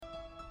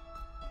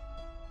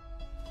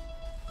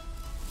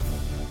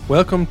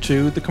Welcome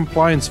to the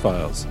Compliance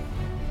Files,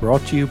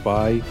 brought to you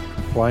by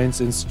Compliance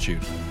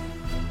Institute.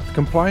 The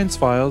Compliance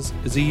Files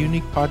is a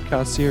unique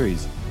podcast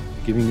series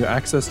giving you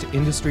access to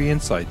industry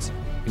insights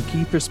and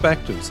key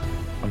perspectives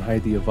on how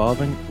the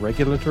evolving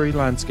regulatory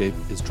landscape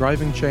is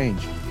driving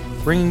change,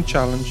 bringing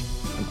challenge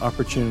and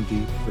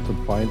opportunity for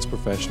compliance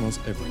professionals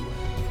everywhere.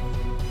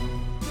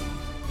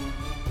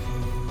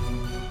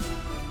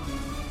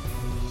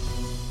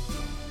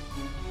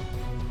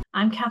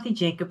 I'm Kathy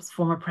Jacobs,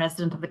 former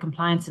president of the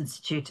Compliance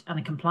Institute and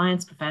a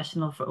compliance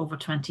professional for over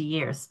 20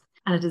 years,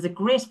 and it is a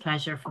great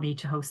pleasure for me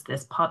to host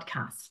this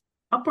podcast.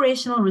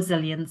 Operational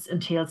resilience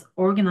entails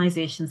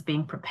organisations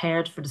being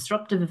prepared for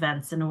disruptive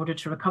events in order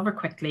to recover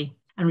quickly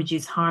and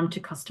reduce harm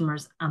to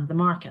customers and the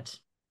market.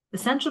 The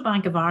Central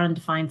Bank of Ireland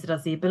defines it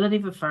as the ability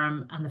of a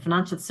firm and the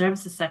financial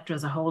services sector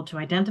as a whole to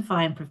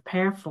identify and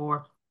prepare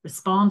for,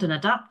 respond and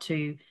adapt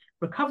to,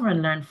 recover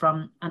and learn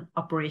from an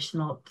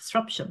operational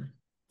disruption.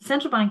 The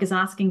Central Bank is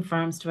asking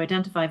firms to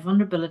identify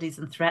vulnerabilities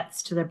and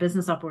threats to their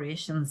business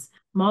operations,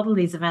 model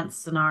these event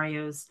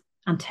scenarios,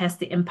 and test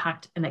the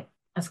impact in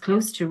as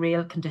close to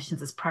real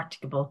conditions as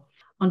practicable,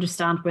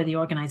 understand where the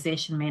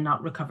organisation may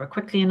not recover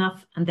quickly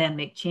enough, and then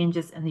make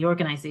changes in the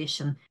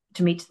organisation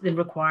to meet the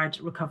required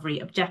recovery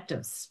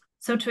objectives.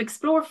 So to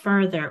explore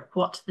further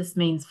what this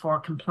means for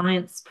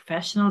compliance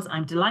professionals,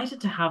 I'm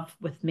delighted to have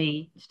with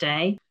me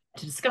today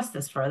to discuss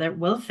this further,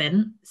 Will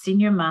Finn,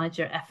 Senior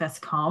Manager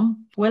fscom.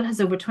 Will has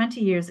over 20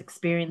 years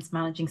experience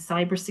managing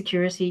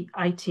cybersecurity,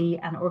 IT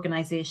and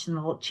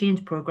organisational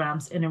change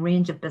programmes in a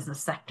range of business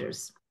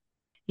sectors.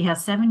 He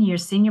has 7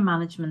 years senior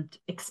management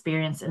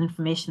experience in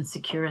information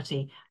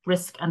security,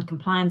 risk and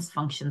compliance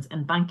functions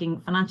in banking,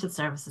 financial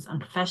services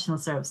and professional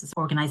services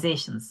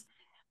organisations.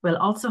 Will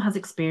also has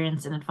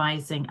experience in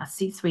advising at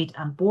C-suite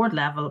and board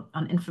level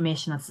on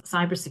information and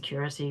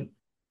cybersecurity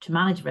to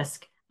manage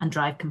risk and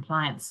drive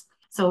compliance.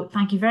 So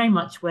thank you very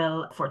much,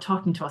 Will, for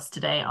talking to us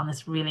today on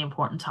this really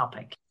important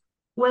topic.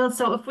 Will,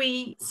 so if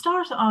we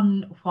start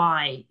on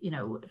why,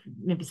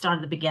 maybe start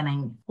at the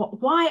beginning,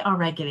 why are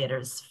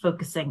regulators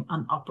focusing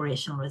on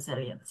operational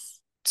resilience?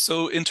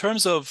 So in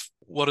terms of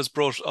what has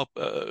brought up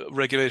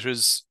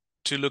regulators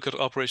to look at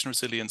operational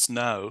resilience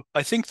now,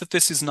 I think that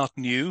this is not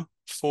new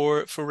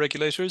for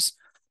regulators.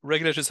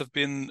 Regulators have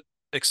been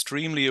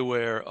extremely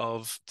aware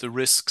of the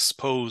risks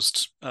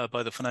posed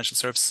by the financial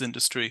services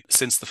industry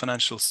since the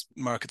financial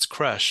markets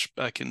crash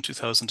back in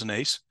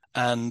 2008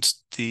 and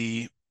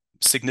the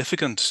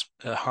significant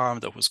harm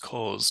that was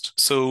caused.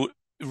 So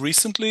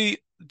recently,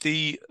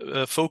 the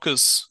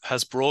focus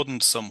has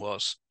broadened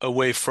somewhat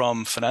away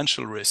from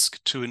financial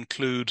risk to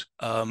include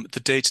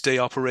the day-to-day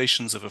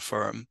operations of a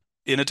firm,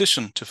 in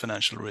addition to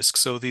financial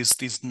risks, so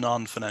these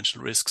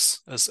non-financial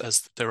risks,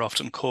 as they're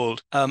often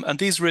called. And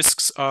these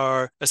risks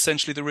are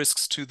essentially the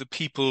risks to the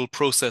people,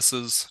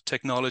 processes,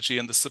 technology,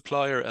 and the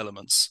supplier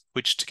elements,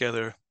 which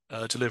together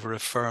deliver a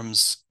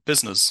firm's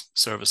business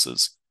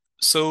services.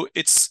 So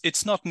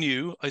it's not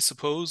new, I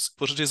suppose,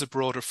 but it is a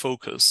broader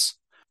focus.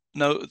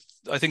 Now,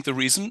 I think the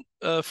reason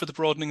for the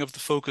broadening of the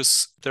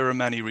focus, there are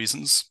many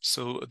reasons.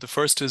 So the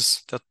first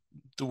is that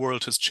the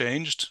world has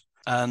changed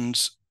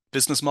and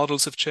business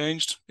models have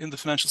changed in the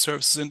financial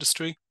services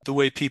industry. The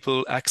way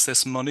people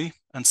access money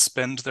and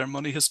spend their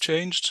money has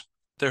changed.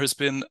 There has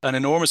been an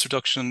enormous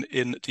reduction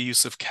in the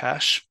use of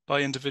cash by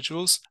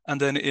individuals,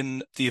 and then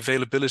in the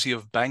availability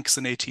of banks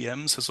and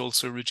ATMs has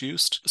also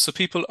reduced. So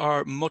people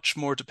are much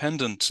more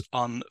dependent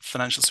on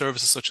financial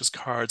services such as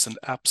cards and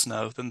apps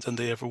now than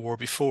they ever were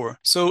before.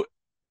 So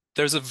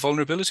there's a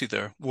vulnerability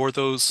there. Were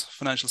those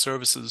financial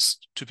services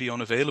to be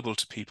unavailable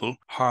to people,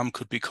 harm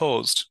could be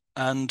caused.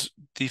 And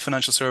the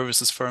financial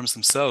services firms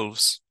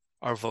themselves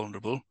are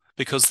vulnerable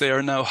because they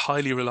are now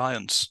highly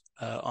reliant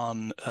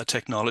on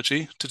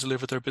technology to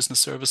deliver their business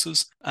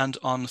services and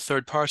on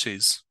third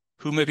parties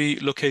who may be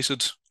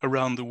located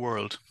around the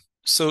world.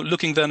 So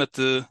looking then at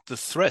the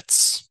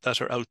threats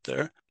that are out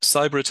there,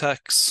 cyber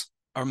attacks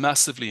are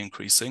massively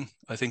increasing.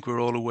 I think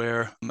we're all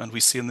aware, and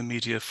we see in the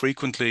media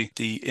frequently,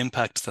 the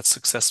impact that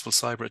successful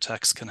cyber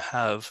attacks can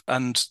have.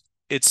 And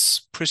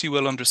it's pretty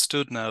well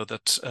understood now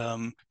that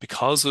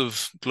because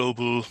of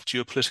global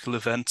geopolitical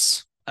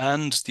events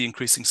and the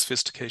increasing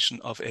sophistication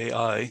of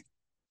AI,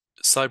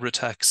 cyber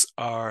attacks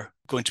are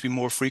going to be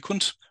more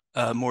frequent,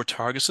 more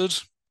targeted,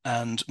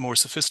 and more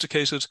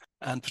sophisticated,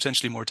 and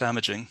potentially more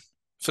damaging.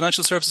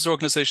 Financial services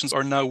organizations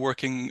are now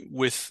working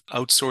with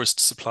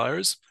outsourced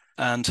suppliers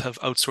and have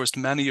outsourced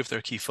many of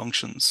their key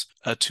functions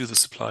to the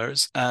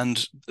suppliers.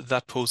 And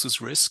that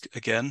poses risk,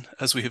 again,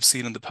 as we have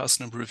seen in the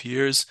past number of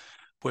years,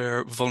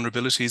 where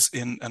vulnerabilities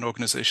in an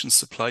organization's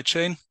supply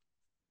chain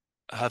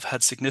have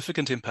had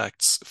significant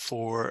impacts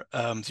for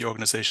the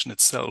organization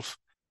itself.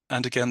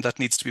 And again, that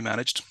needs to be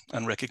managed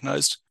and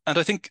recognized. And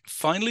I think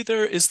finally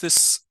there is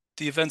this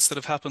the events that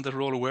have happened that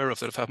we're all aware of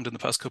that have happened in the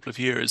past couple of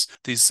years,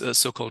 these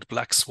so-called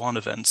black swan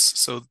events.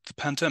 So the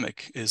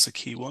pandemic is a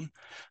key one,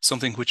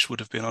 something which would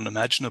have been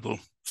unimaginable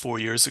 4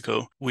 years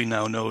ago. We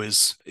now know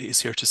is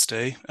here to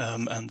stay,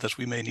 and that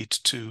we may need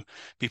to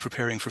be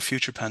preparing for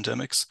future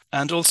pandemics.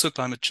 And also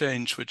climate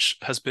change, which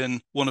has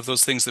been one of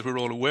those things that we're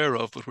all aware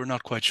of, but we're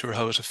not quite sure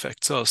how it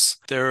affects us.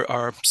 There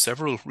are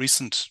several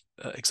recent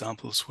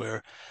examples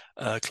where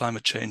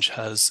climate change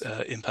has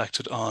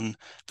impacted on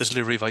the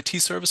delivery of IT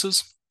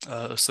services.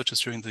 Such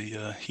as during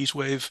the heat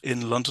wave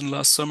in London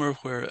last summer,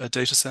 where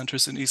data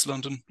centres in East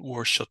London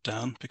were shut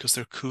down because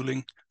their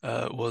cooling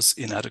was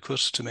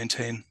inadequate to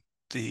maintain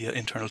the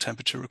internal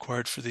temperature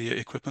required for the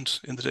equipment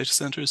in the data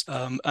centres.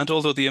 And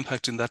although the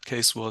impact in that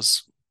case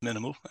was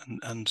minimal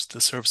and the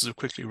services are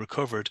quickly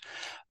recovered,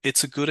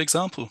 it's a good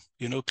example.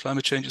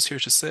 Climate change is here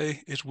to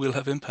stay. It will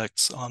have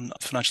impacts on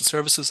financial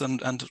services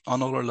and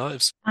on all our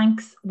lives.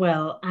 Thanks,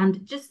 Will.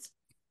 And just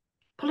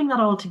pulling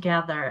that all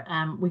together,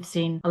 we've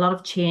seen a lot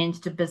of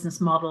change to business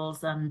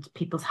models and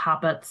people's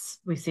habits.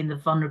 We've seen the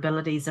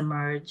vulnerabilities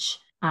emerge,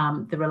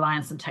 the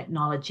reliance on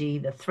technology,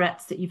 the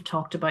threats that you've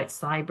talked about,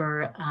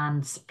 cyber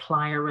and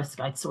supplier risk,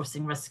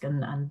 outsourcing risk,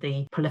 and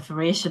the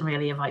proliferation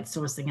really of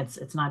outsourcing.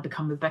 It's now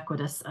become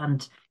ubiquitous,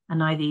 and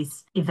now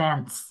these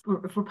events.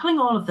 If we're pulling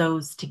all of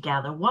those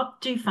together, what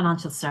do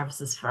financial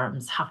services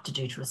firms have to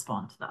do to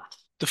respond to that?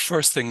 The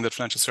first thing that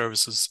financial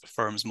services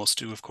firms must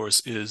do, of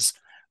course, is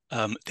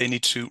they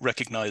need to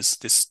recognize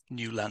this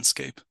new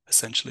landscape,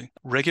 essentially.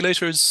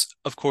 Regulators,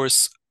 of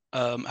course,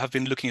 have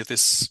been looking at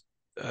this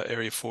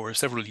area for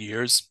several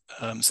years.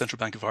 Central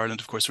Bank of Ireland,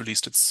 of course,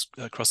 released its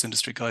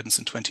cross-industry guidance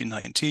in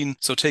 2019.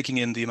 So taking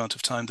in the amount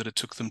of time that it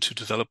took them to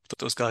develop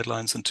those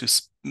guidelines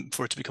and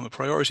for it to become a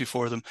priority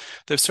for them,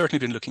 they've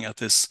certainly been looking at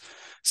this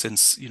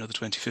since, the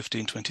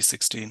 2015,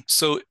 2016.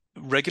 So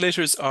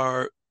regulators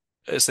are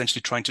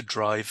essentially trying to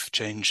drive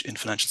change in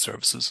financial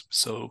services.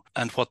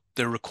 And what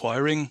they're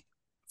requiring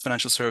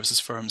financial services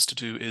firms to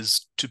do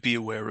is to be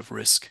aware of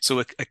risk. So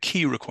a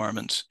key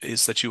requirement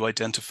is that you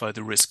identify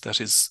the risk that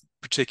is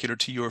particular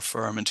to your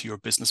firm and to your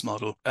business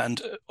model,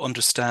 and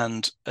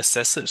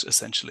assess it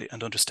essentially,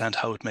 and understand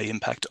how it may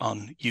impact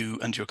on you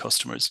and your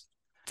customers.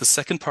 The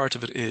second part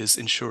of it is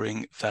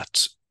ensuring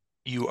that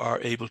you are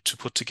able to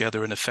put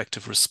together an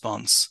effective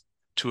response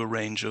to a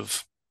range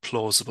of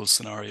plausible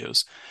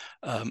scenarios.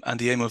 And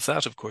the aim of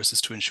that, of course,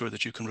 is to ensure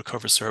that you can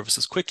recover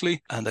services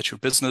quickly and that your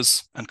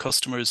business and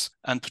customers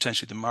and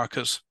potentially the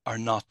market are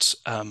not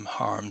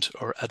harmed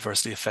or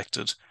adversely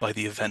affected by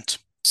the event.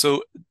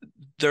 So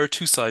there are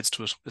two sides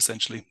to it,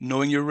 essentially.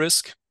 Knowing your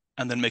risk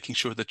and then making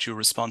sure that your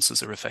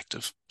responses are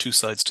effective. Two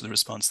sides to the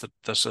response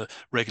that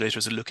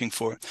regulators are looking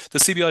for. The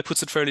CBI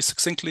puts it fairly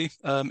succinctly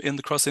in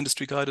the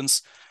cross-industry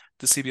guidance.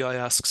 The CBI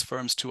asks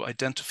firms to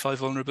identify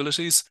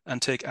vulnerabilities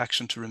and take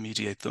action to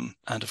remediate them.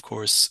 And of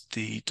course,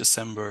 the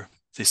December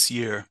this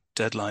year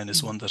deadline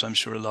is one that I'm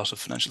sure a lot of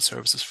financial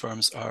services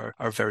firms are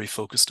very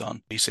focused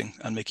on meeting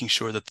and making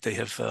sure that they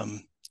have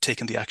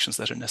taken the actions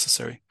that are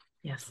necessary.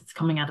 Yes, it's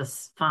coming at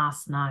us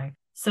fast now.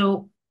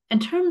 So in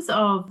terms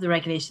of the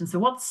regulations, so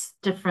what's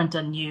different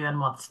and new and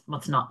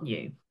what's not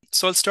new?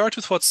 So I'll start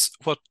with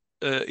what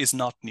is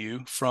not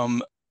new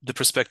from the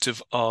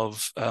perspective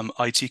of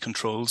IT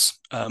controls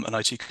and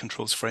IT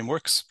controls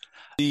frameworks.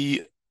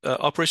 The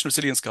Operational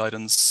Resilience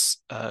Guidance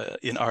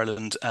in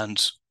Ireland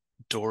and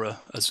DORA,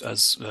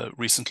 as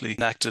recently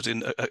enacted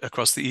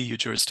across the EU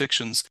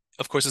jurisdictions,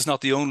 of course, is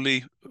not the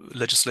only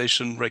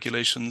legislation,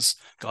 regulations,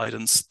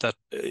 guidance that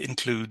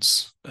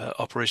includes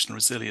operational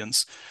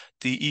resilience.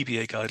 The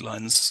EBA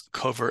guidelines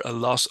cover a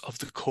lot of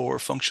the core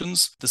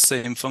functions, the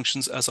same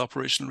functions as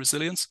operational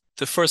resilience.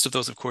 The first of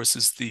those, of course,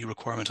 is the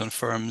requirement on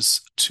firms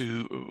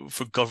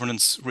for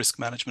governance, risk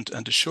management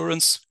and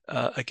assurance.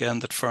 Again,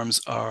 that firms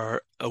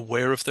are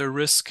aware of their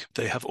risk,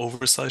 they have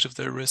oversight of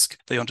their risk,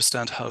 they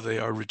understand how they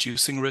are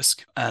reducing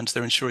risk, and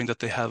they're ensuring that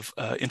they have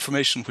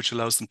information which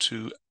allows them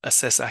to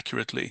assess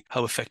accurately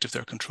how effective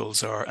their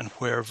controls are and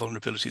where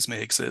vulnerabilities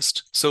may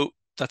exist. So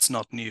that's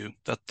not new.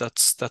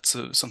 That's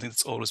something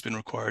that's always been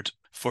required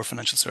for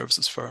financial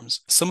services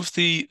firms. Some of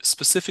the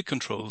specific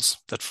controls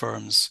that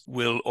firms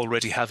will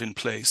already have in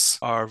place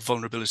are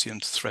vulnerability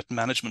and threat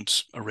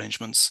management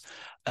arrangements.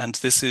 And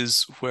this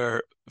is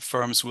where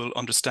firms will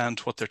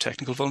understand what their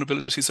technical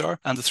vulnerabilities are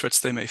and the threats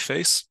they may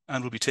face,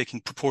 and will be taking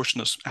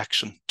proportionate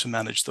action to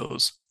manage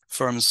those.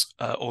 Firms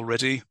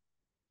already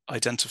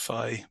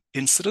identify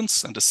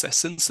incidents and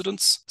assess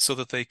incidents so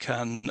that they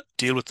can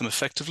deal with them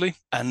effectively,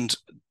 and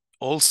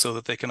also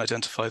that they can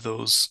identify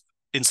those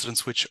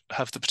incidents which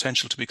have the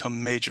potential to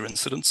become major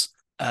incidents.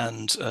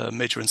 And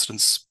major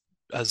incidents,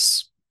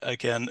 as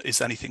again,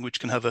 is anything which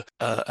can have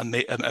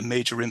a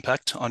major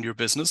impact on your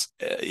business.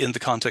 In the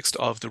context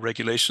of the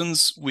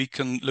regulations, we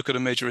can look at a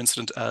major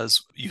incident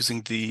as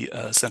using the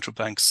central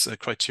bank's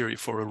criteria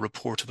for a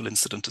reportable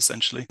incident,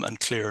 essentially, and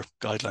clear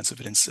guidelines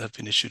have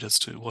been issued as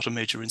to what a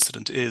major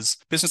incident is.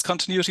 Business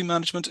continuity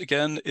management,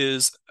 again,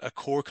 is a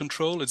core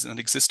control, is an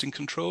existing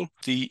control.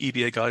 The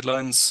EBA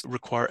guidelines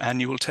require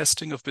annual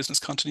testing of business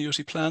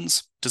continuity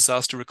plans.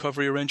 disaster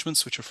recovery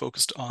arrangements, which are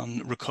focused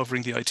on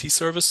recovering the IT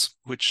service,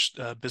 which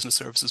business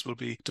services will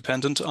be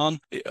dependent on,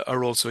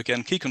 are also,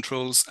 again, key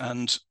controls.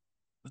 And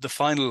the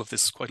final of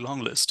this quite long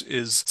list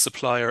is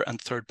supplier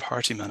and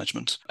third-party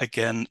management.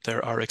 Again,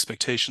 there are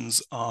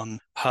expectations on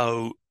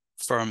how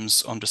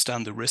firms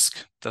understand the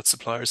risk that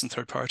suppliers and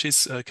third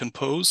parties can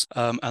pose,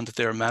 and that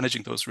they are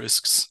managing those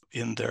risks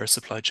in their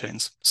supply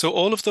chains. So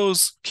all of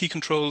those key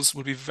controls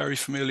will be very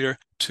familiar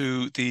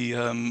to the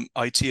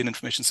IT and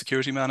information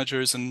security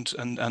managers and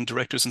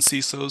directors and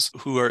CISOs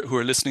who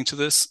are listening to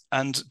this.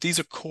 And these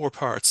are core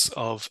parts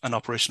of an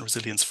operational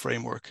resilience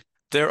framework.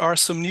 There are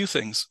some new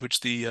things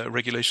which the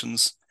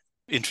regulations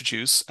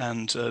introduce,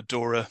 and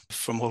DORA,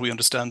 from what we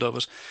understand of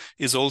it,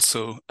 is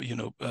also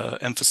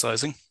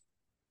emphasizing.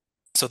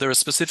 So there are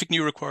specific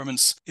new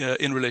requirements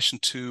in relation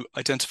to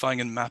identifying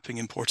and mapping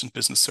important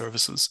business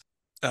services.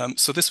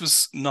 So this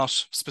was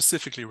not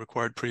specifically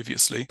required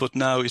previously, but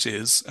now it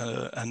is.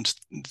 And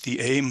the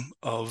aim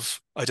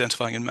of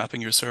identifying and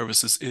mapping your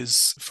services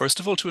is, first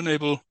of all, to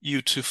enable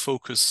you to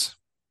focus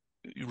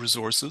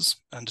resources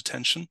and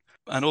attention,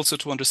 and also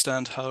to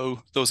understand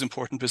how those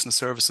important business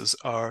services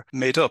are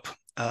made up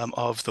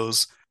of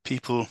those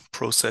people,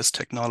 process,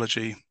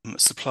 technology,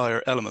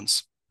 supplier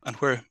elements, and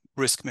where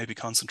risk may be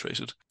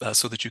concentrated,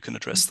 so that you can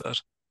address that.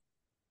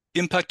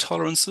 Impact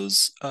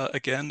tolerances,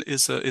 again,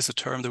 is a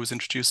term that was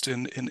introduced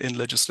in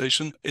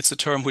legislation. It's a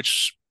term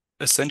which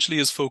essentially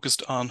is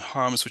focused on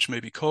harms which may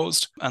be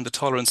caused and the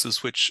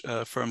tolerances which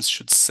firms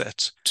should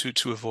set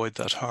to avoid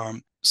that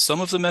harm.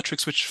 Some of the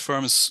metrics which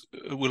firms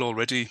will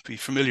already be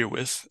familiar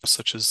with,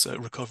 such as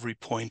recovery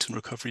point and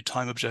recovery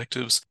time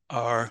objectives,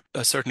 are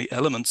certainly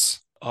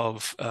elements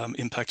of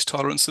impact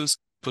tolerances.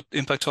 But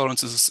impact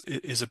tolerances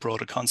is a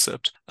broader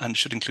concept and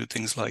should include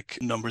things like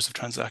numbers of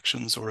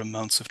transactions or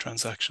amounts of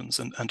transactions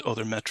and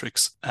other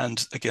metrics.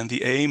 And again,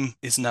 the aim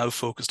is now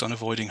focused on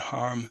avoiding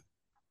harm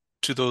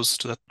to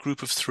that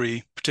group of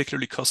three,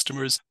 particularly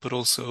customers, but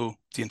also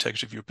the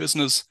integrity of your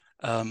business,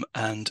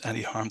 and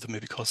any harm that may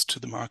be caused to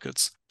the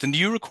markets. The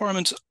new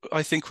requirement,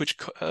 I think, which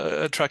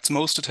attracts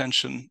most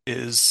attention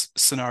is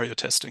scenario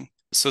testing.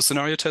 So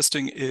scenario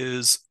testing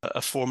is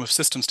a form of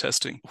systems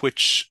testing,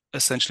 which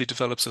essentially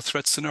develops a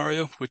threat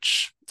scenario,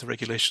 which the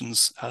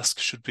regulations ask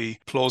should be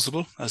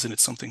plausible, as in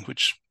it's something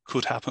which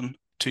could happen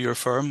to your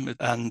firm,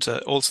 and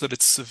also that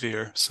it's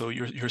severe. So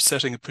you're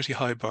setting a pretty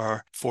high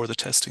bar for the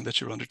testing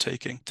that you're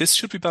undertaking. This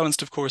should be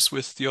balanced, of course,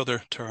 with the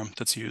other term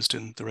that's used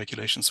in the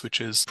regulations,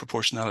 which is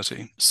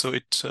proportionality. So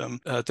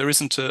there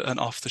isn't an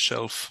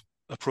off-the-shelf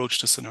approach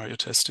to scenario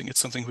testing. It's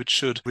something which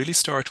should really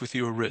start with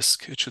your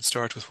risk. It should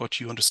start with what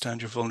you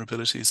understand your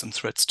vulnerabilities and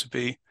threats to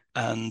be,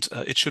 and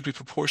it should be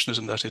proportionate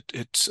in that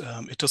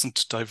it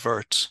doesn't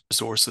divert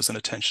resources and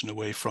attention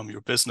away from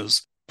your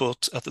business,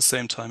 but at the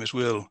same time it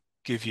will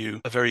give you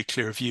a very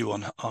clear view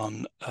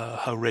on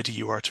how ready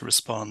you are to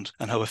respond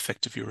and how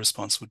effective your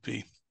response would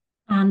be.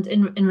 And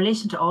in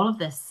relation to all of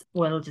this,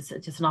 well, just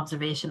an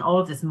observation, all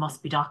of this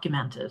must be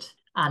documented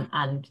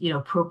and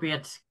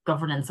appropriate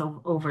governance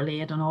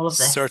overlaid on all of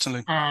this.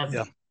 Certainly,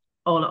 yeah.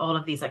 All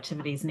of these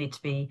activities needs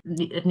to be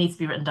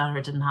written down, or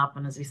it didn't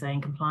happen, as we say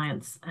in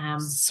compliance.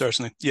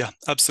 Certainly, yeah,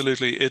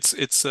 absolutely.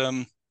 It's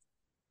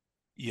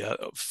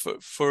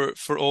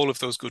for all of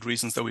those good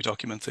reasons that we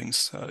document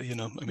things. The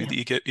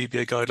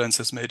EBA guidelines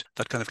has made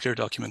that kind of clear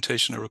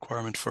documentation a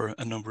requirement for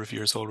a number of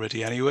years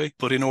already anyway.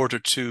 But in order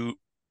to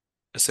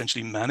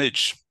essentially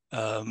manage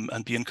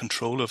and be in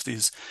control of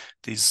these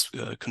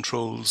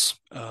controls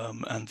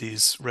and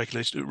these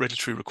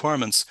regulatory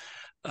requirements,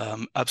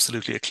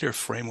 absolutely a clear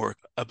framework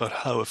about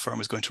how a firm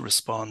is going to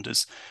respond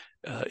is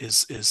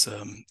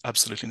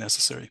absolutely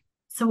necessary.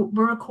 So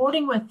we're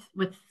recording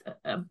with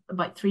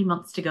about 3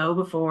 months to go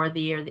before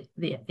the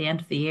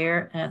end of the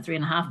year,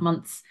 3.5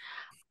 months.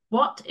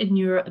 What, in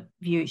your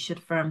view,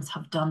 should firms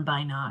have done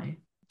by now?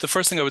 The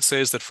first thing I would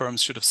say is that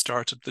firms should have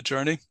started the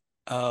journey,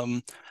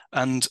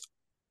 and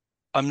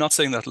I'm not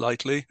saying that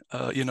lightly.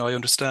 I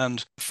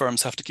understand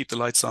firms have to keep the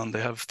lights on.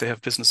 They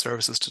have business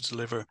services to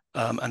deliver,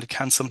 and it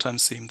can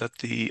sometimes seem that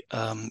the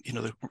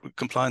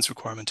compliance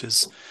requirement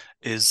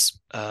is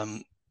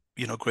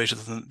greater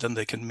than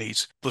they can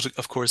meet. But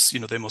of course,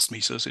 they must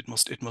meet it. It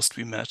must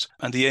be met.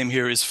 And the aim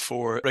here is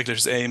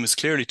regulators' aim is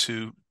clearly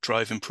to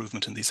drive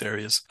improvement in these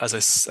areas. As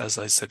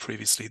I said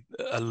previously,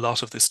 a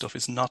lot of this stuff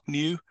is not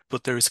new,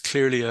 but there is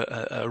clearly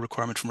a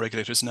requirement from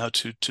regulators now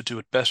to do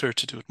it better,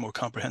 to do it more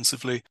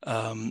comprehensively.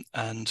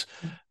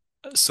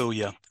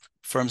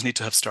 Firms need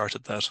to have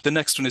started that. The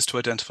next one is to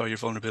identify your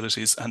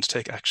vulnerabilities and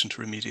take action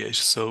to remediate.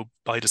 So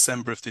by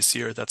December of this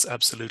year, that's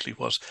absolutely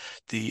what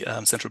the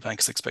central bank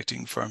is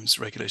expecting firms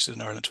regulated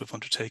in Ireland to have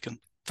undertaken.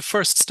 The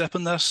first step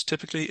in that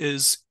typically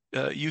is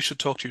you should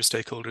talk to your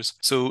stakeholders.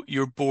 So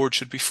your board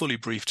should be fully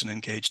briefed and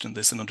engaged in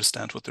this and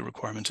understand what the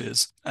requirement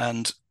is.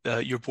 And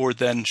your board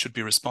then should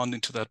be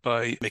responding to that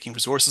by making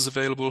resources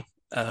available,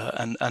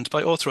 and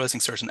by authorizing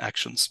certain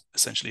actions,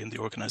 essentially, in the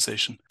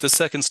organization. The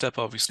second step,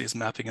 obviously, is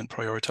mapping and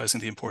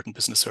prioritizing the important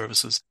business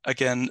services.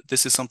 Again,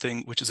 this is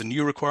something which is a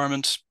new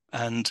requirement,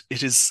 and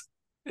it is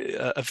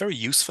a very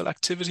useful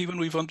activity when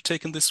we've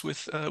undertaken this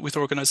with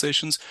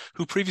organizations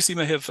who previously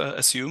may have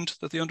assumed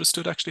that they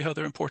understood actually how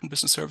their important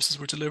business services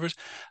were delivered.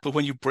 But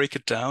when you break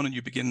it down and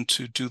you begin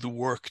to do the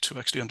work to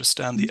actually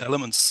understand the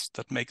elements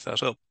that make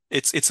that up,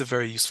 it's a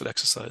very useful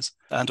exercise.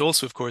 And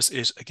also, of course,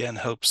 it again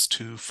helps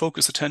to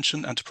focus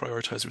attention and to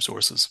prioritize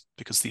resources,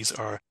 because these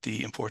are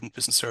the important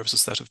business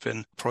services that have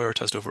been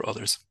prioritized over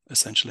others,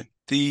 essentially.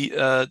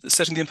 The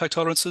setting the impact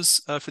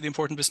tolerances for the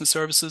important business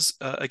services,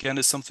 again,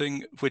 is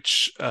something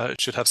which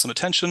should have some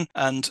attention.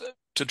 And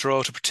to draw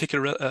out a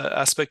particular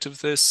aspect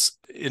of this,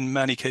 in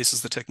many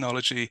cases, the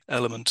technology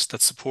element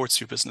that supports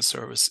your business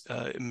service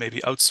may be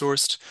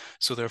outsourced.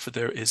 So therefore,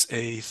 there is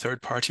a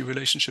third-party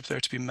relationship there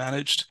to be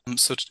managed.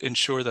 So to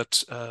ensure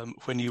that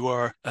when you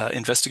are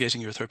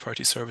investigating your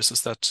third-party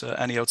services, that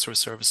any outsourced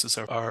services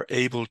are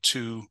able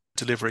to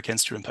deliver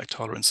against your impact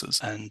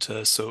tolerances. And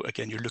so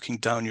again, you're looking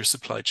down your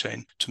supply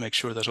chain to make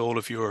sure that all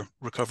of your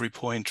recovery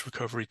point,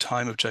 recovery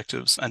time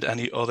objectives, and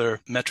any other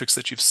metrics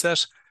that you've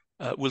set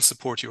will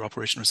support your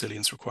operation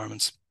resilience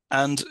requirements.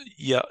 And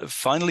yeah,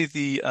 finally,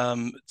 the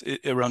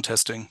around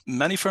testing.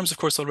 Many firms, of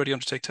course, already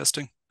undertake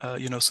testing.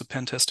 So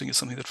pen testing is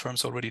something that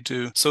firms already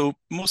do. So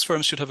most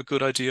firms should have a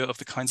good idea of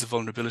the kinds of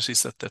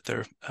vulnerabilities that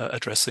they're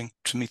addressing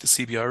to meet the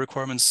CBI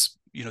requirements.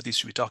 These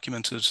should be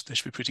documented. They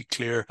should be pretty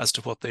clear as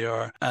to what they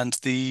are. And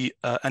the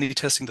any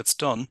testing that's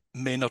done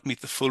may not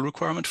meet the full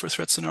requirement for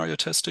threat scenario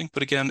testing,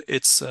 but again,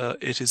 it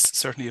is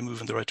certainly a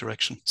move in the right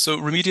direction. So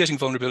remediating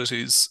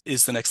vulnerabilities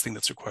is the next thing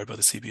that's required by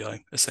the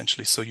CBI,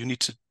 essentially. So you need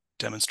to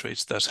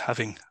demonstrate that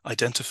having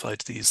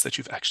identified these, that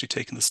you've actually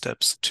taken the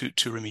steps to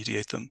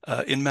remediate them.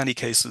 In many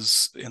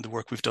cases, in the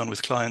work we've done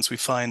with clients, we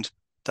find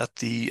that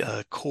the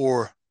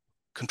core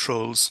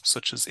controls,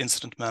 such as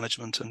incident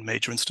management and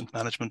major incident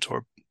management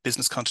or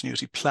business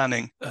continuity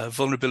planning,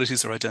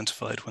 vulnerabilities are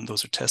identified when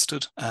those are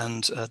tested,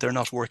 and they're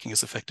not working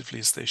as effectively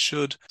as they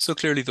should. So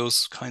clearly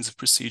those kinds of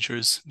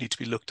procedures need to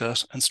be looked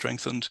at and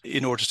strengthened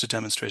in order to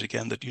demonstrate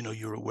again that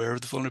you're aware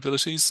of the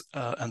vulnerabilities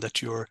and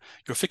that you're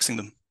fixing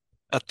them.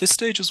 At this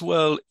stage as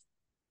well,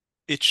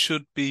 it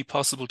should be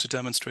possible to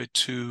demonstrate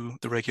to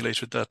the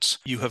regulator that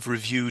you have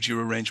reviewed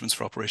your arrangements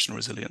for operational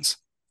resilience.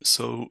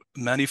 So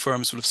many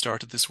firms will have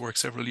started this work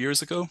several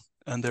years ago,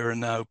 and they are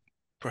now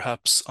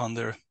perhaps on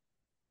their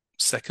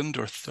second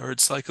or third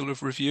cycle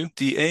of review.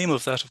 The aim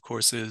of that, of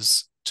course,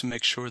 is to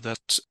make sure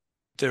that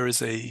there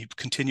is a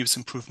continuous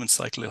improvement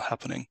cycle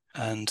happening,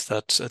 and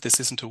that this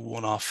isn't a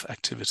one-off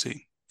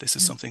activity. This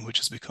is something which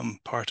has become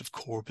part of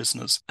core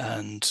business,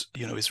 and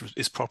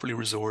is properly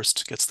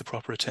resourced, gets the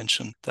proper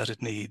attention that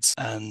it needs.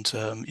 And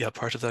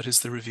part of that is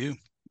the review.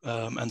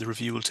 And the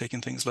review will take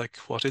in things like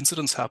what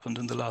incidents happened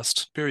in the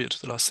last period,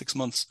 the last 6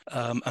 months,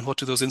 and what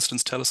do those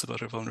incidents tell us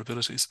about our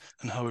vulnerabilities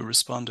and how we're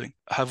responding.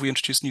 Have we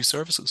introduced new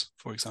services,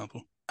 for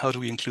example? How do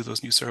we include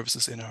those new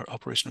services in our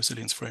operational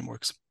resilience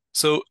frameworks?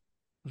 So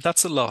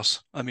that's a lot.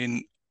 I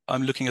mean,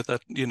 I'm looking at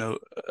that,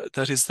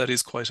 that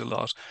is quite a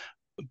lot.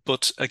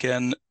 But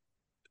again,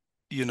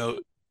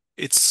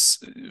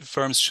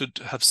 firms should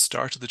have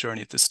started the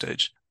journey at this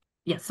stage.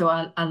 Yeah,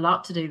 so a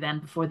lot to do then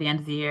before the end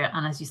of the year.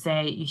 And as you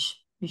say,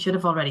 you should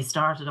have already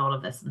started all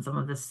of this, and some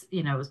of this,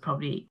 was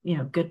probably,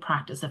 good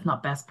practice, if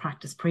not best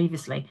practice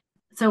previously.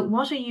 So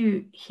what are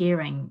you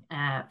hearing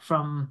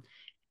from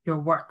your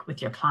work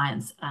with your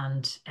clients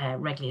and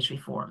regulatory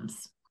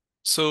forums?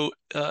 So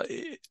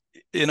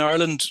in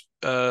Ireland,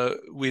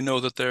 we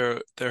know that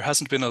there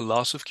hasn't been a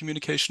lot of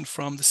communication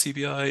from the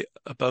CBI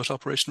about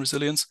operational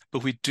resilience,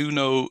 but we do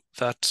know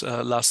that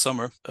last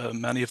summer,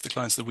 many of the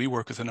clients that we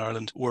work with in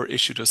Ireland were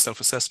issued a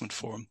self-assessment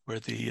form where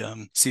the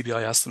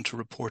CBI asked them to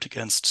report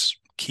against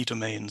key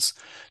domains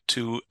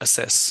to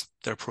assess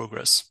their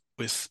progress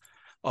with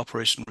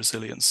operational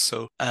resilience.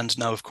 So, and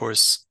now, of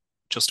course,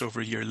 just over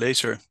a year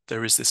later,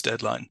 there is this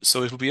deadline.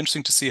 So it will be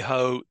interesting to see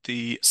how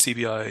the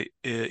CBI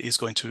is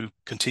going to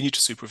continue to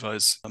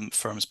supervise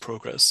firms'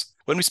 progress.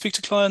 When we speak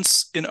to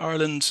clients in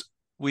Ireland,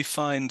 we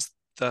find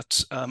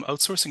that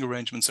outsourcing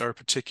arrangements are a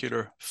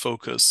particular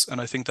focus. And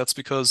I think that's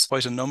because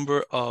quite a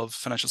number of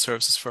financial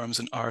services firms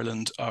in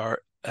Ireland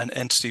are an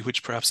entity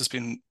which perhaps has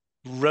been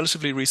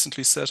relatively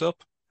recently set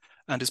up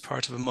and is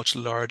part of a much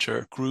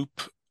larger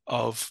group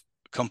of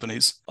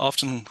companies,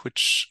 often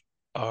which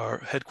are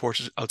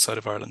headquartered outside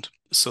of Ireland.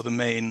 So the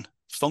main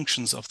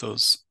functions of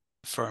those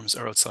firms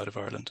are outside of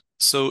Ireland.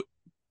 So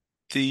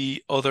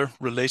the other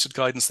related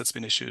guidance that's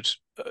been issued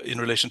in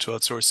relation to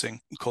outsourcing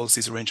calls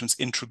these arrangements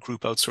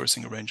intra-group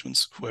outsourcing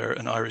arrangements, where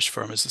an Irish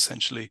firm is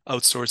essentially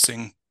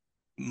outsourcing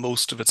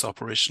most of its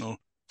operational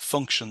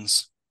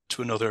functions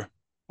to another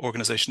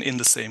organization in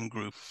the same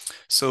group.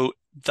 So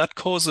that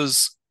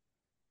causes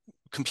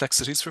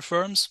complexities for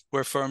firms,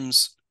 where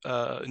firms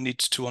need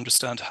to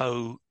understand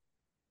how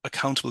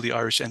accountable the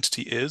Irish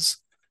entity is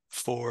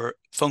for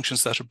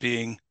functions that are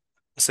being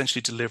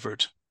essentially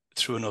delivered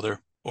through another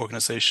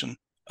organization,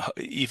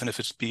 even if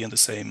it be in the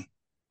same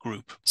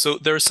group. So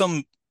there are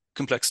some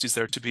complexities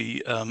there to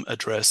be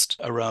addressed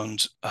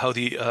around how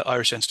the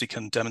Irish entity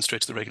can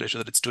demonstrate to the regulator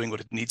that it's doing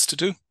what it needs to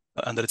do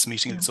and that it's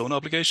meeting its own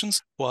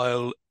obligations,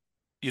 while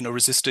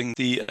resisting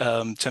the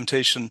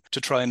temptation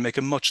to try and make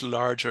a much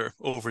larger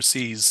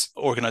overseas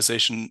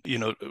organization,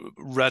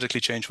 radically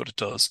change what it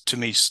does to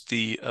meet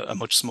the a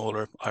much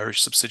smaller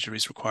Irish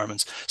subsidiaries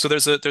requirements. So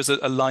there's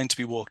a line to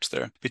be walked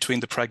there between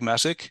the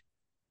pragmatic,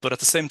 but at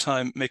the same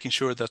time making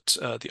sure that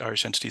the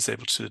Irish entity is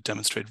able to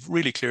demonstrate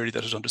really clearly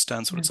that it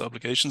understands what its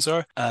obligations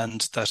are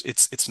and that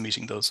it's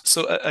meeting those.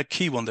 So a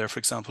key one there, for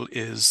example,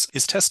 is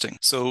testing.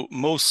 So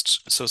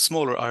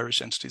smaller Irish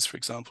entities, for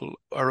example,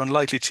 are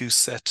unlikely to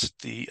set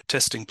the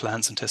testing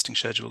plans and testing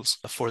schedules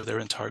for their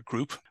entire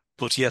group,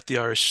 but yet the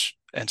Irish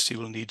entity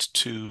will need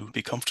to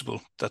be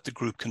comfortable that the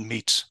group can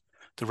meet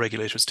the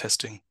regulators'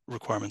 testing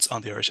requirements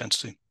on the Irish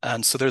entity.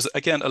 And so there's,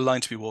 again, a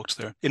line to be walked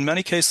there. In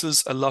many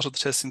cases, a lot of the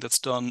testing that's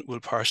done will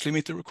partially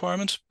meet the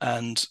requirement.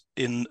 And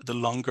in the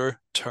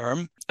longer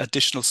term,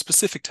 additional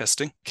specific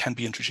testing can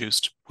be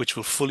introduced, which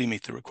will fully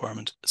meet the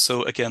requirement.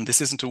 So again, this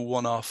isn't a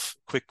one-off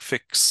quick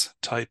fix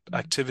type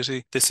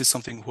activity. This is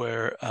something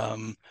where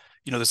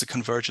there's a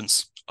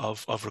convergence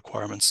of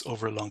requirements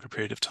over a longer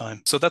period of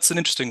time. So that's an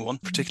interesting one,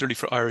 particularly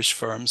for Irish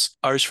firms.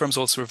 Irish firms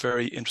also are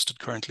very interested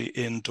currently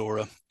in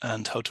DORA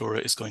and how DORA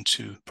is going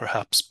to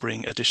perhaps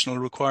bring additional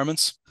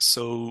requirements.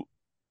 So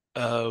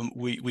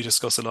we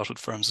discuss a lot with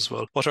firms as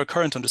well what our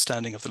current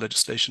understanding of the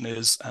legislation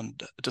is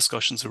and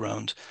discussions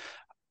around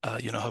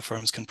how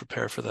firms can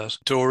prepare for that.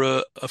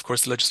 DORA, of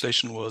course, the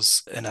legislation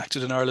was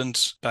enacted in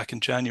Ireland back in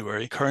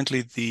January.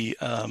 Currently, the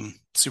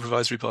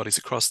supervisory bodies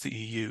across the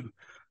EU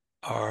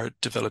are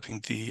developing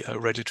the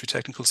regulatory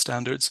technical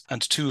standards.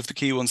 And two of the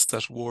key ones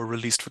that were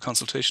released for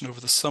consultation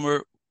over the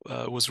summer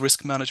was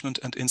risk management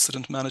and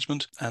incident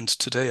management. And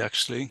today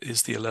actually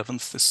is the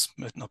 11th. This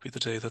might not be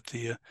the day that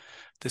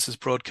this is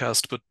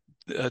broadcast, but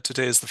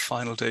today is the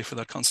final day for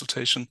that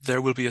consultation. There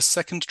will be a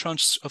second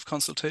tranche of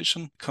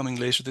consultation coming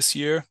later this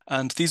year.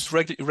 And these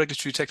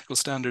regulatory technical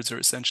standards are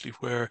essentially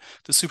where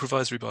the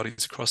supervisory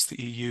bodies across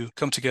the EU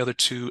come together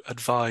to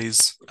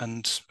advise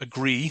and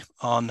agree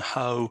on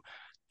how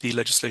the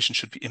legislation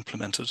should be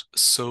implemented.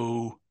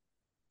 So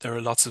there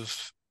are lots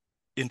of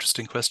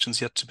interesting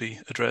questions yet to be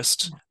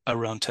addressed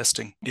around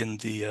testing in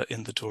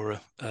the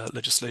DORA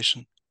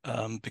legislation,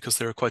 because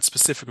there are quite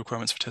specific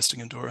requirements for testing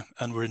in DORA,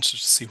 and we're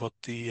interested to see what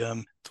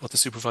the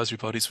supervisory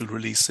bodies will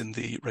release in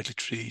the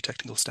regulatory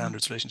technical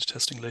standards relating to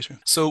testing later.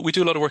 So we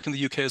do a lot of work in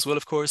the UK as well,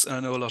 of course, and I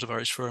know a lot of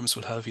Irish firms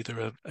will have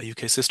either a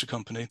UK sister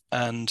company.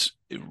 And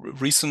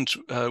recent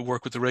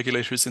work with the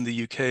regulators in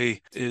the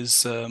UK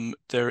is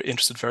they're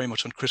interested very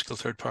much on critical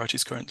third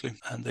parties currently,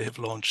 and they have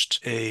launched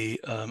a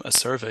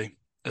survey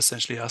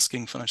essentially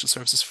asking financial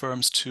services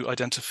firms to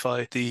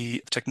identify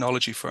the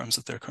technology firms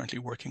that they're currently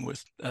working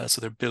with. So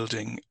they're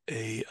building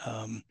a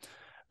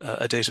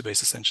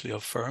database essentially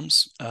of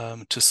firms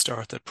to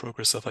start that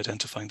progress of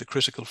identifying the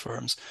critical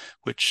firms,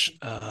 which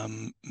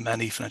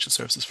many financial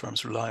services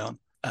firms rely on.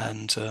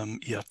 And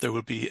there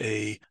will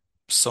be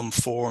some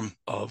form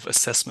of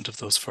assessment of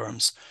those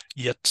firms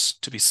yet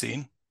to be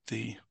seen.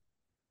 The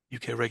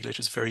UK regulator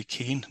is very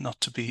keen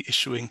not to be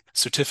issuing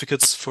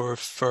certificates for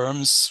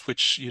firms,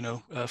 which,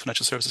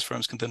 financial services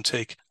firms can then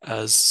take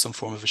as some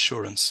form of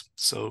assurance.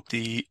 So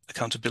the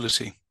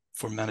accountability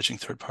for managing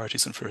third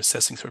parties and for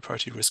assessing third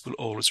party risk will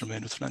always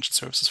remain with the financial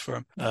services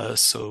firm.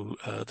 So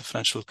the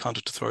Financial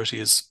Conduct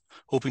Authority is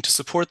hoping to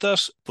support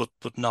that, but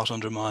not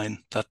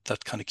undermine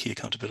that kind of key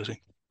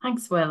accountability.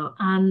 Thanks, Will.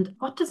 And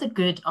what does a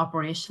good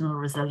operational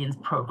resilience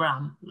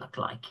program look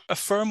like? A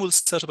firm will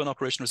set up an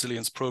operational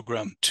resilience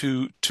program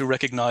to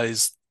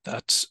recognize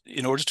that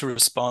in order to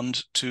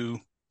respond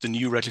to the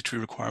new regulatory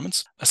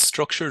requirements, a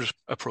structured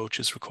approach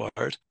is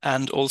required,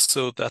 and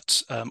also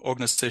that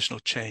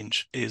organizational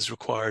change is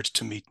required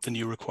to meet the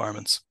new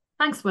requirements.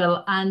 Thanks,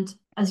 Will. And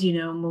as you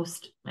know,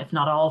 most, if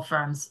not all,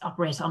 firms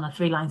operate on a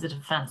 3 lines of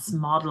defense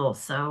model.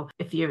 So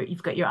if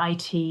you've got your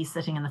IT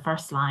sitting in the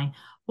first line,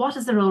 what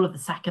is the role of the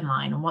second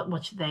line, and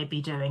what should they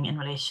be doing in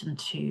relation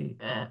to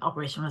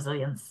operational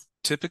resilience?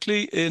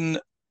 Typically, in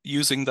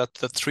using that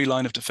 3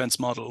 line of defense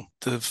model,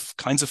 the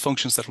kinds of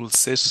functions that will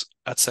sit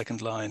at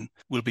second line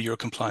will be your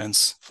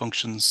compliance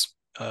functions,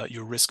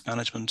 your risk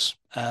management,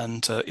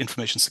 and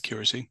information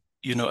security.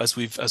 As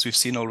we've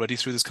seen already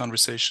through this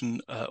conversation,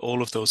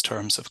 all of those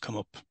terms have come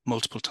up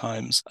multiple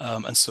times.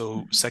 And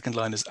so second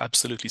line is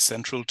absolutely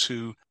central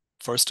to,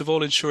 first of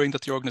all, ensuring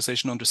that the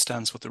organization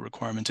understands what the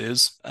requirement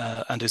is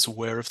and is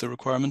aware of the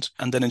requirement,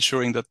 and then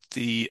ensuring that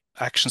the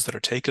actions that are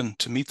taken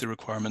to meet the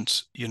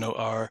requirement,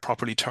 are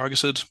properly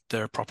targeted,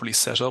 they're properly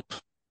set up,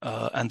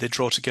 and they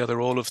draw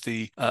together all of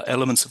the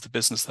elements of the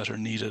business that are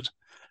needed.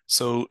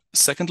 So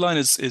second line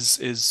is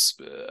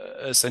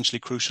essentially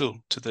crucial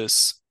to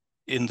this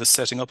in the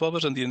setting up of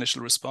it and the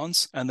initial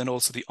response, and then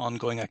also the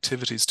ongoing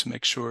activities to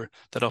make sure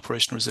that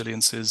operational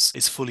resilience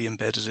is fully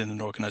embedded in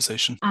an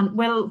organization. And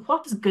Will,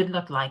 what does good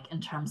look like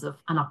in terms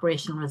of an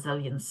operational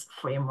resilience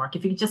framework?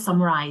 If you could just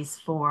summarize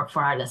for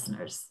our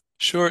listeners.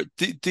 Sure.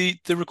 The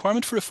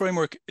requirement for a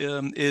framework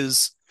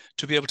is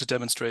to be able to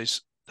demonstrate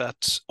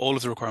that all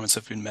of the requirements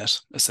have been met,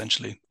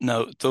 essentially.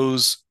 Now,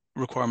 those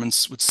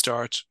requirements would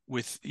start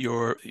with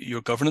your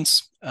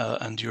governance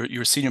and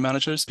your senior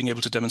managers being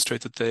able to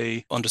demonstrate that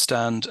they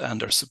understand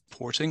and are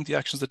supporting the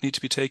actions that need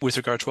to be taken with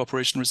regard to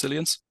operational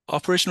resilience.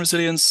 Operational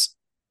resilience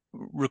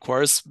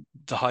requires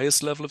the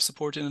highest level of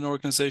support in an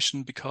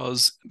organization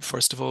because,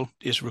 first of all,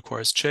 it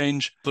requires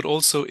change, but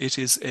also it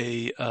is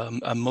a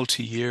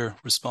multi-year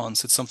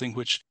response. It's something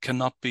which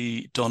cannot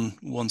be done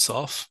once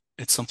off.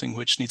 It's something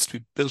which needs to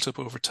be built up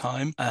over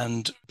time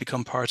and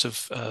become part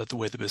of the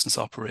way the business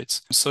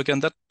operates. So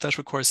again, that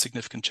requires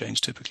significant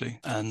change typically,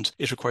 and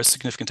it requires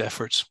significant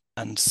effort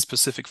and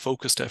specific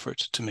focused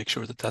effort to make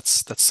sure that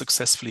that's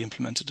successfully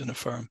implemented in a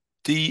firm.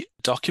 The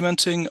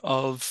documenting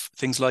of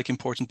things like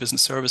important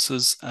business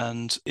services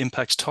and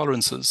impact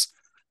tolerances,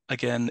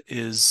 again,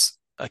 is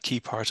a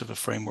key part of a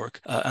framework,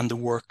 and the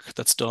work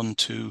that's done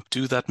to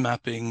do that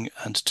mapping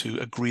and to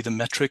agree the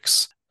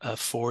metrics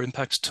for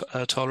impact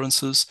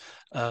tolerances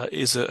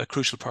is a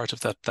crucial part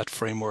of that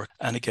framework.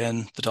 And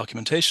again, the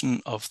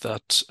documentation of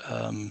that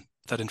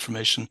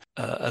information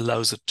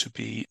allows it to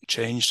be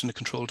changed in a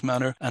controlled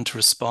manner and to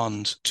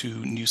respond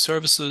to new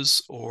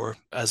services or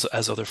as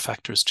other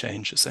factors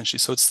change, essentially.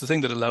 So it's the thing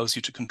that allows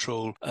you to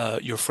control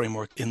your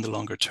framework in the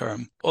longer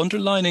term.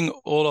 Underlining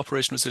all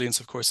operational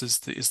resilience, of course, is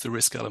the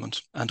risk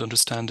element and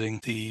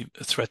understanding the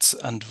threats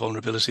and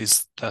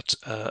vulnerabilities that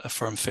a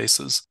firm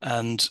faces.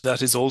 And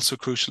that is also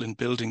crucial in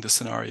building the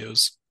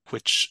scenarios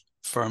which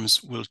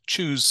firms will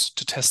choose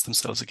to test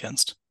themselves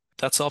against.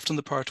 That's often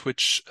the part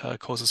which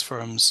causes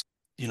firms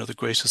the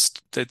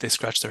greatest, they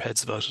scratch their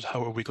heads about it.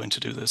 How are we going to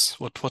do this?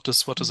 What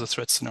does a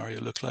threat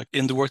scenario look like?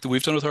 In the work that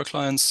we've done with our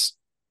clients,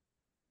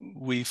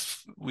 we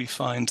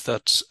find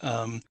that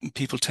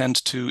people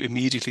tend to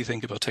immediately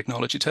think about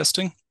technology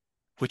testing,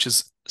 which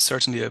is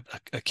certainly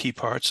a key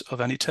part of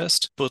any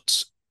test.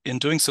 But in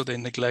doing so, they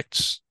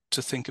neglect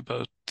to think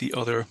about the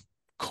other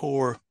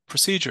core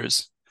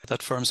procedures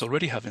that firms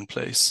already have in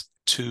place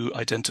to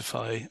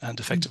identify and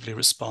effectively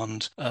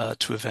respond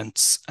to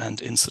events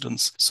and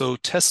incidents. So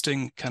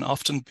testing can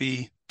often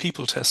be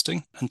people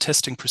testing and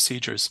testing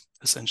procedures,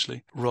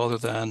 essentially, rather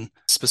than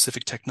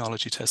specific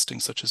technology testing,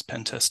 such as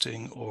pen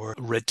testing or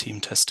red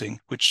team testing,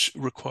 which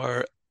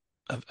require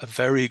a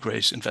very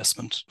great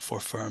investment for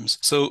firms.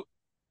 So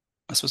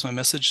I suppose my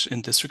message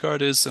in this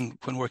regard is, and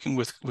when working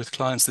with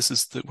clients, this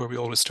is where we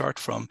always start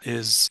from,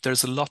 is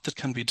there's a lot that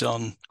can be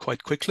done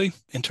quite quickly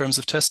in terms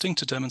of testing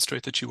to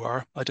demonstrate that you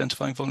are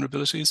identifying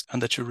vulnerabilities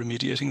and that you're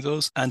remediating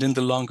those. And in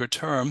the longer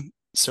term,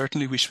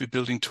 certainly we should be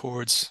building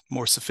towards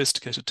more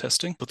sophisticated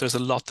testing, but there's a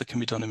lot that can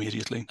be done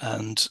immediately,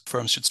 and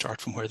firms should start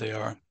from where they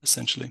are,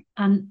 essentially.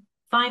 And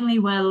finally,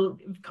 well,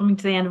 coming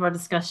to the end of our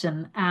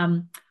discussion,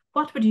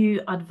 what would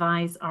you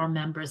advise our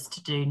members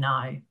to do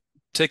now?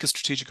 Take a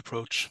strategic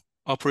approach.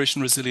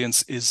 Operational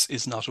resilience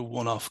is not a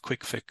one-off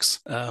quick fix.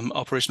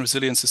 Operational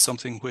resilience is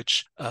something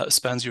which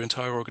spans your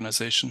entire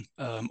organization,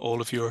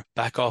 all of your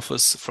back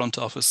office, front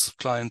office,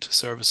 client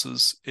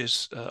services.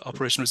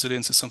 Operational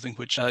resilience is something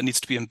which needs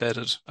to be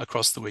embedded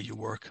across the way you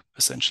work,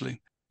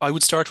 essentially. I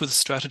would start with a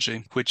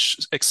strategy which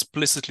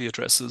explicitly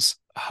addresses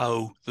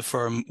how the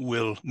firm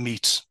will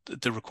meet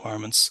the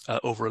requirements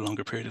over a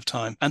longer period of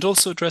time, and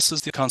also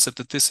addresses the concept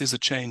that this is a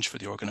change for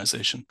the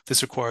organization.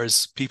 This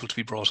requires people to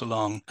be brought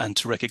along and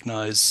to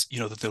recognize,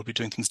 that they'll be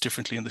doing things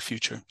differently in the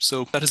future.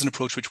 So that is an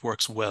approach which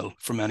works well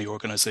for many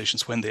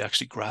organizations when they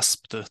actually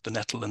grasp the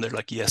nettle and they're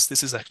like, yes,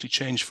 this is actually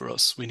change for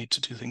us. We need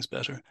to do things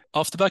better.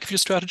 Off the back of your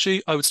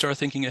strategy, I would start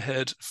thinking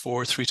ahead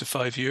for 3 to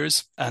 5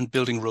 years and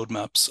building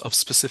roadmaps of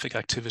specific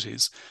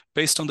activities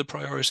based on the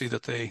priority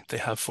that they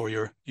have for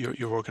your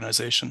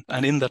organization.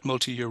 And in that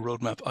multi-year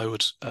roadmap, I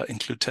would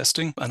include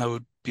testing, and I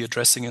would be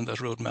addressing in that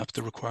roadmap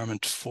the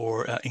requirement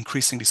for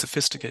increasingly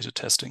sophisticated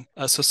testing.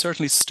 So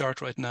certainly start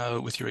right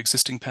now with your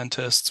existing pen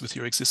tests, with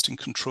your existing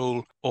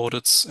control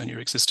audits and your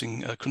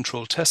existing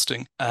control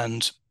testing,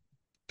 and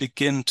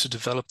begin to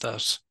develop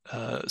that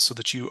so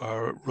that you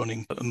are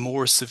running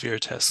more severe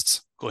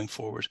tests going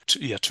forward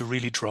to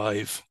really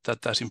drive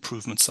that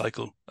improvement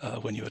cycle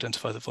when you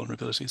identify the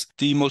vulnerabilities.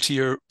 The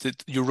multi-year,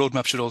 your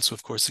roadmap should also,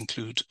 of course,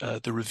 include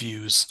the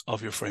reviews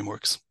of your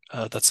frameworks.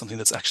 That's something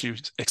that's actually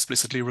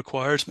explicitly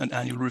required. An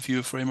annual review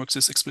of frameworks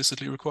is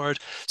explicitly required.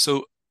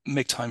 So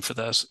make time for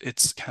that.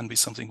 It can be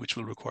something which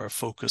will require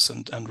focus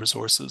and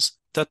resources.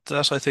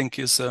 That I think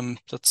is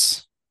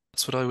that's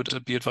what I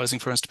would be advising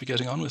firms to be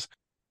getting on with.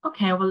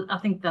 Okay, well, I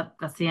think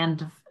that's the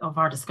end of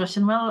our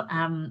discussion, Will.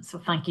 So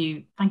thank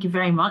you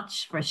very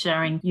much for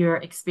sharing your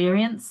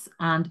experience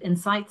and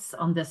insights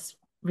on this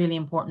really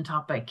important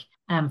topic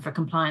for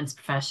compliance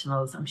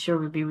professionals. I'm sure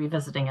we'll be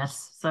revisiting it.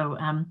 So,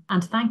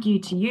 and thank you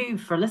to you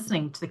for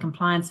listening to the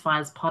Compliance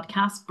Files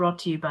podcast brought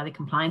to you by the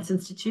Compliance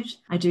Institute.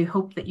 I do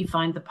hope that you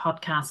find the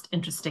podcast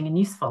interesting and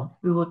useful.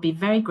 We would be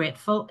very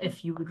grateful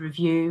if you would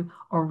review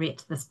or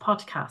rate this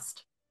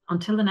podcast.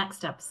 Until the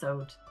next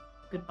episode,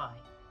 goodbye.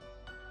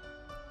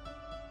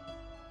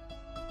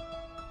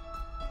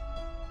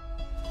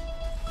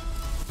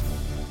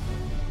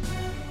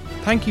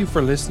 Thank you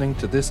for listening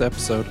to this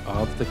episode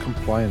of The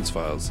Compliance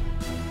Files.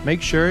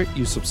 Make sure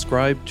you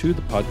subscribe to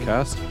the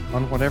podcast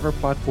on whatever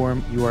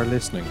platform you are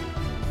listening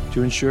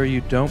to ensure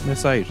you don't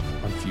miss out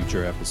on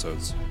future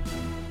episodes.